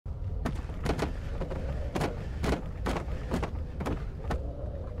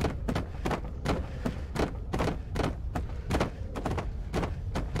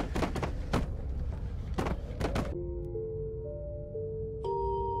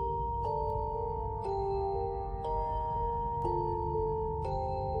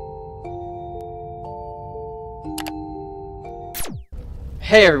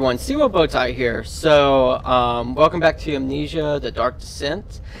Hey everyone, CwheelBowTie here. So, welcome back to Amnesia, The Dark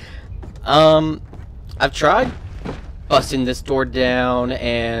Descent. I've tried busting this door down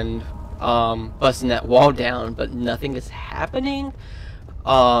and, busting that wall down, but nothing is happening.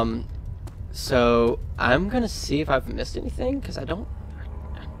 So I'm gonna see if I've missed anything, because I'm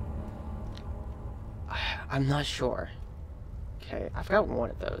not sure. Okay, I've got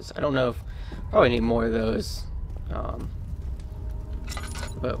one of those. I don't know if, probably need more of those.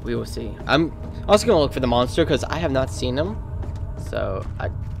 But we will see. I'm also going to look for the monster because I have not seen him. So I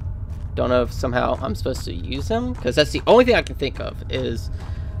don't know if somehow I'm supposed to use him, because that's the only thing I can think of is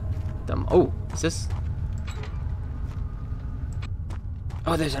them. Oh, is this?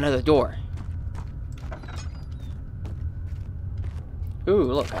 Oh, there's another door. Ooh,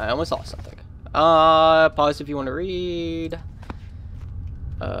 look, I almost saw something. Pause if you want to read.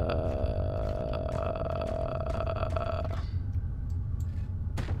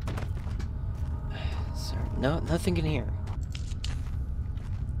 No, nothing in here.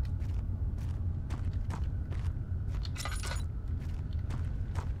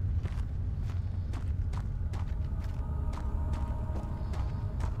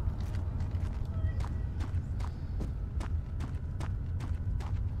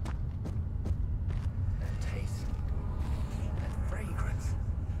 That taste, that fragrance,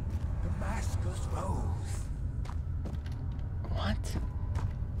 Damascus rose. What?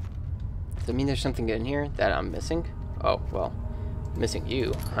 Does that mean there's something in here that I'm missing? Oh, well, missing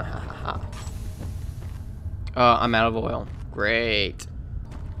you. Ha ha ha ha. I'm out of oil. Great.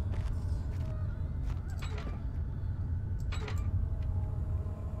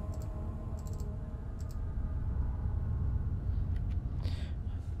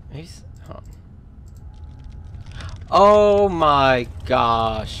 Maybe. Oh my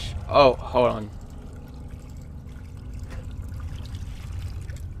gosh. Oh, hold on.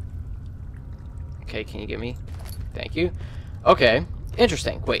 Okay, can you get me? Thank you. Okay,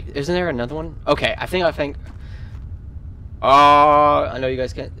 interesting. Wait, isn't there another one? Okay, I think. I know you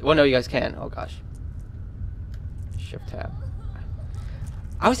guys can. Well, no, you guys can. Oh gosh. Shift tab.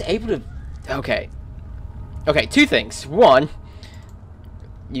 I was able to. Okay. Okay, two things. One,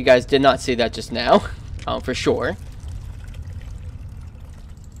 you guys did not see that just now, for sure.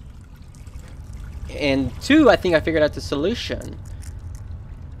 And two, I think I figured out the solution.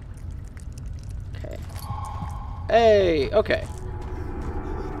 Hey, okay.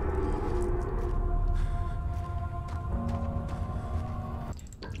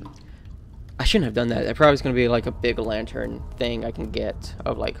 I shouldn't have done that. That probably was going to be like a big lantern thing I can get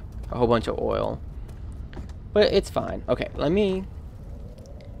of like a whole bunch of oil. But it's fine. Okay, let me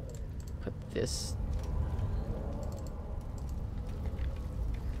put this.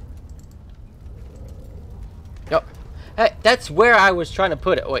 Oh, hey, that's where I was trying to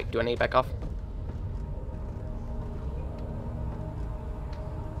put it. Wait, do I need to back off?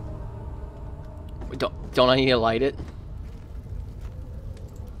 Don't I need to light it?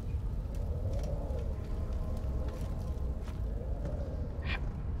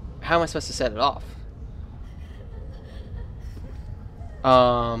 How am I supposed to set it off?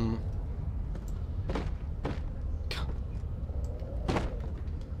 Oh,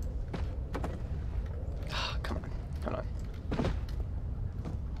 come on. Hold on.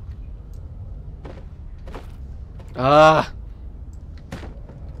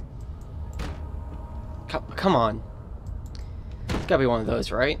 Come on. It's gotta be one of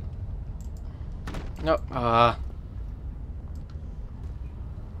those, right? No,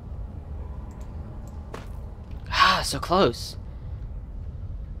 so close.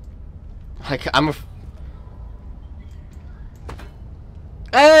 Like,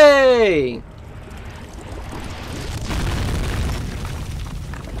 Hey!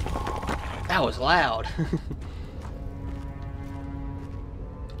 That was loud.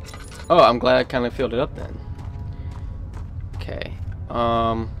 Oh, I'm glad I kind of filled it up then. Okay.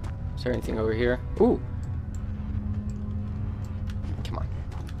 Is there anything over here? Ooh. Come on.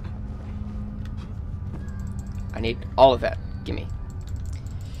 I need all of that. Gimme.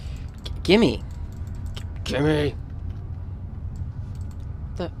 Gimme. Gimme.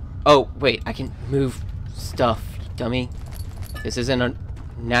 Oh, wait. I can move stuff, you dummy. This isn't a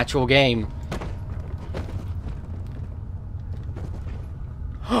natural game.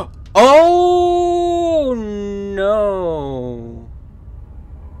 Oh no.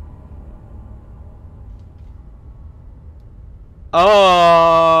 Oh.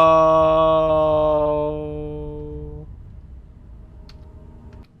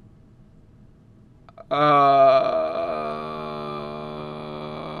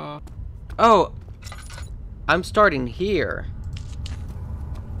 Oh. I'm starting here.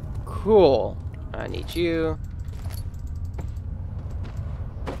 Cool. I need you.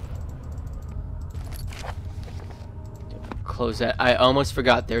 Close that. I almost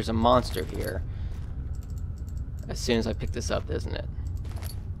forgot there's a monster here. As soon as I pick this up, isn't it?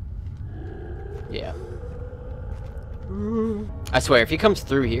 Yeah. I swear, if he comes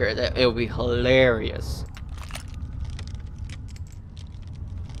through here, it'll be hilarious.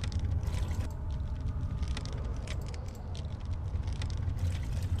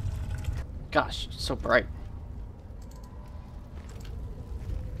 Gosh, it's so bright.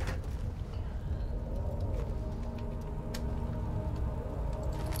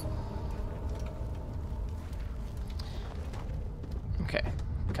 Okay,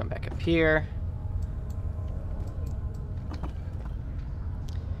 come back up here.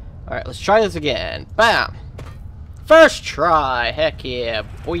 Alright, let's try this again. Bam! First try! Heck yeah,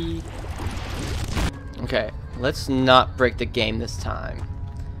 boy! Okay, let's not break the game this time.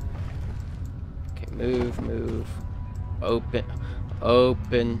 Okay, move, move. Open.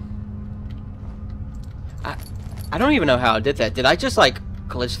 Open. I don't even know how I did that. Did I just, like,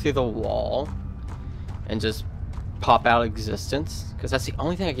 glitch through the wall? And just pop out existence? Because that's the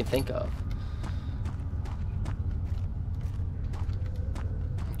only thing I can think of.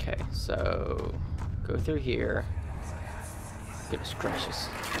 Okay, so go through here. Goodness gracious.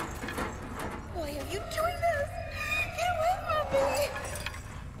 Why are you doing this? Get away from me!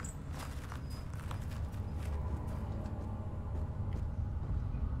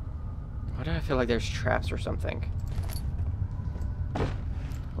 Why do I feel like there's traps or something?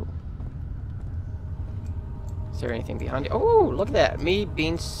 Oh. Is there anything behind it? Oh, look at that. Me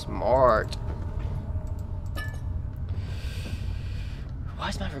being smart. Why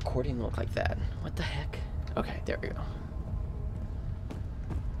does my recording look like that? What the heck? Okay, there we go.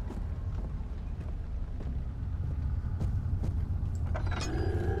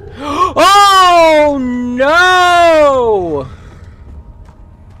 Oh no!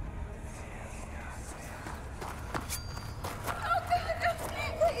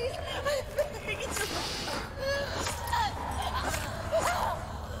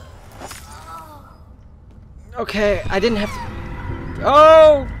 Okay, I didn't have to.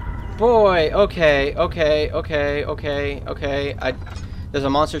 Oh boy. Okay, okay, okay, okay, okay. There's a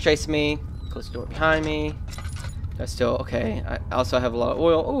monster chasing me. Close the door behind me. That's still okay. I also have a lot of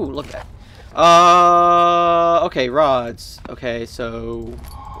oil. Ooh, look at that. Okay, rods. Okay, so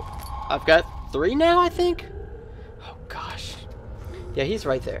I've got 3 now, I think. Oh gosh. Yeah, he's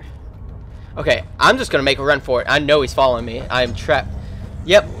right there. Okay, I'm just gonna make a run for it. I know he's following me. I am trapped.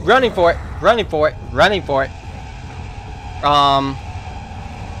 Yep, running for it. Running for it. Running for it. I'm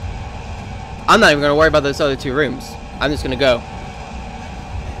not even gonna worry about those other 2 rooms. I'm just gonna go.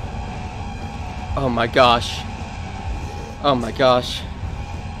 Oh my gosh. Oh my gosh.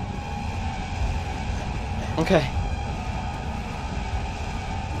 Okay.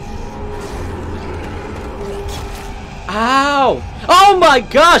 Ow! Oh my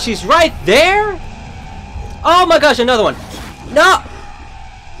gosh, he's right there? Oh my gosh, another one. No!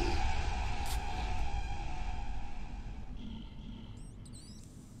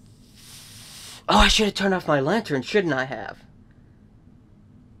 Oh, I should have turned off my lantern, shouldn't I have?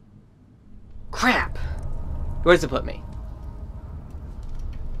 Crap! Where does it put me?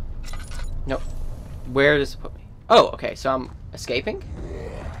 Nope. Where does it put me? Oh, okay, so I'm escaping?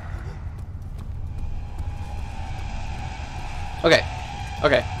 Okay.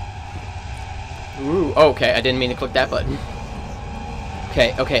 Okay. Ooh, okay, I didn't mean to click that button.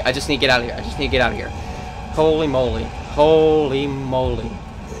 Okay, okay, I just need to get out of here. I just need to get out of here. Holy moly. Holy moly.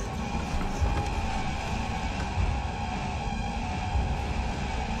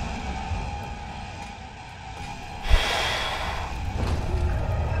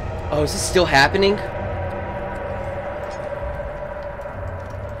 Oh, is this still happening?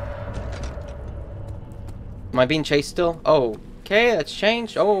 Am I being chased still? Oh, okay, that's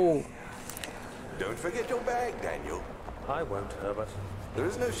changed. Oh. Don't forget your bag, Daniel. I won't, Herbert. There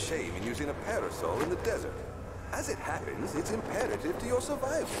is no shame in using a parasol in the desert. As it happens, it's imperative to your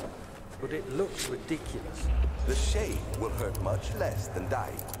survival. But it looks ridiculous. The shade will hurt much less than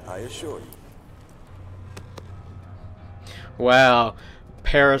dying, I assure you. Wow.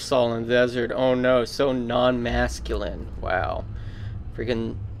 Parasol in the desert. Oh no, so non-masculine. Wow.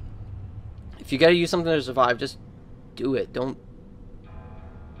 Freaking. If you gotta use something to survive, just do it. Don't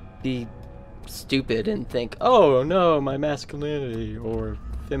be stupid and think, oh no, my masculinity or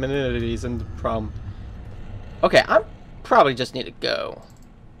femininity isn't the problem. Okay, I probably just need to go.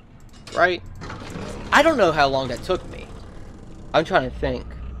 Right? I don't know how long that took me. I'm trying to think.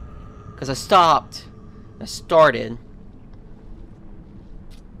 Because I stopped. I started.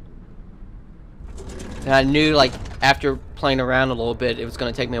 And I knew, like, after playing around a little bit, it was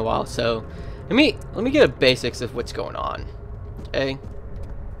going to take me a while. So, let me get a basics of what's going on. Okay.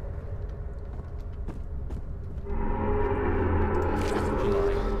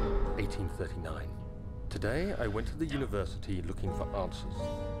 July 1839. Today, I went to the university looking for answers.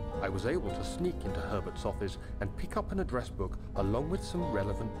 I was able to sneak into Herbert's office and pick up an address book along with some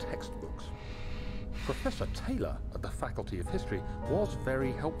relevant textbooks. Professor Taylor at the Faculty of History was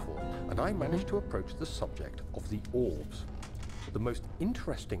very helpful, and I managed to approach the subject of the orbs. The most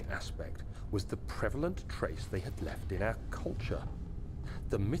interesting aspect was the prevalent trace they had left in our culture.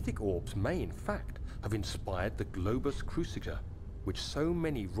 The mythic orbs may, in fact, have inspired the globus cruciger, which so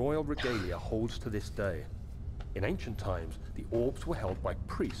many royal regalia holds to this day. In ancient times, the orbs were held by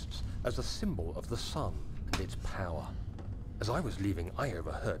priests as a symbol of the sun and its power. As I was leaving, I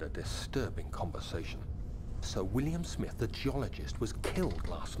overheard a disturbing conversation. Sir William Smith, the geologist, was killed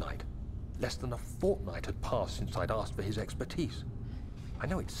last night. Less than a fortnight had passed since I'd asked for his expertise. I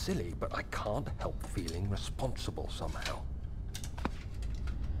know it's silly, but I can't help feeling responsible somehow.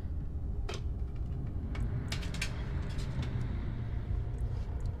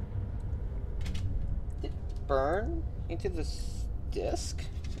 Burn into this disc?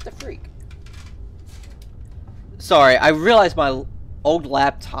 What the freak? Sorry, I realized my old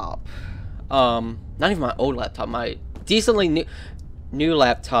laptop, not even my old laptop, my decently new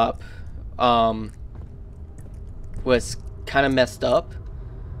laptop, was kind of messed up.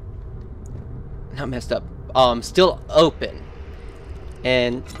 Not messed up, still open.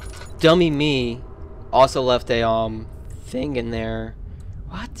 And dummy me also left a, thing in there.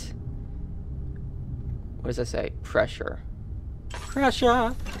 What? What does that say? Pressure.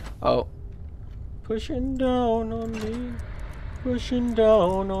 Pressure! Oh. Pushing down on me. Pushing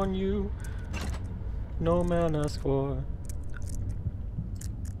down on you. No man asked for.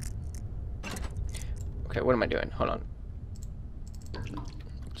 Okay, what am I doing? Hold on.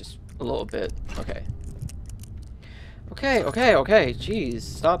 Just a little bit. Okay. Okay. Jeez,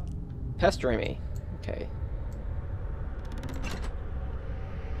 stop pestering me. Okay.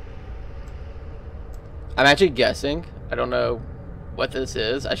 I'm actually guessing. I don't know what this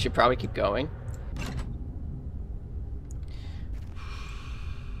is. I should probably keep going.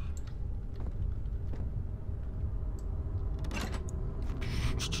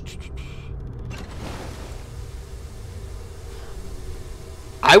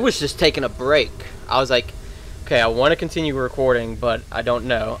 I was just taking a break. I was like, okay, I want to continue recording, but I don't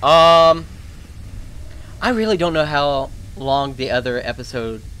know. I really don't know how long the other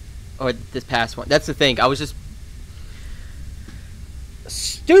episode or this past one. That's the thing. I was just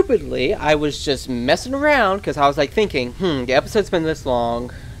stupidly, I was just messing around because I was like thinking, the episode's been this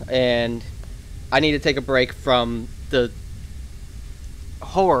long and I need to take a break from the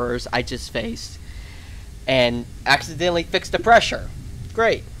horrors I just faced and accidentally fixed the pressure.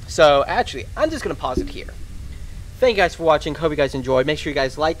 Great. So actually, I'm just going to pause it here. Thank you guys for watching. Hope you guys enjoyed. Make sure you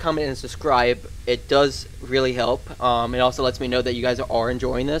guys like, comment, and subscribe. It does really help. It also lets me know that you guys are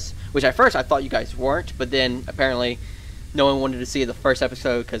enjoying this, which at first I thought you guys weren't, but then apparently no one wanted to see the first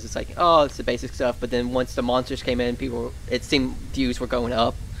episode because it's like, oh, it's the basic stuff. But then once the monsters came in, it seemed views were going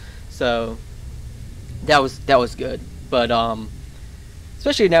up. So that was good. But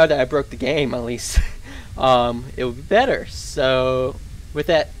especially now that I broke the game, at least it will be better. So with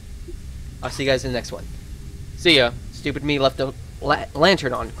that, I'll see you guys in the next one. See ya. Stupid me left the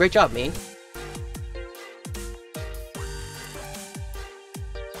lantern on. Great job, me.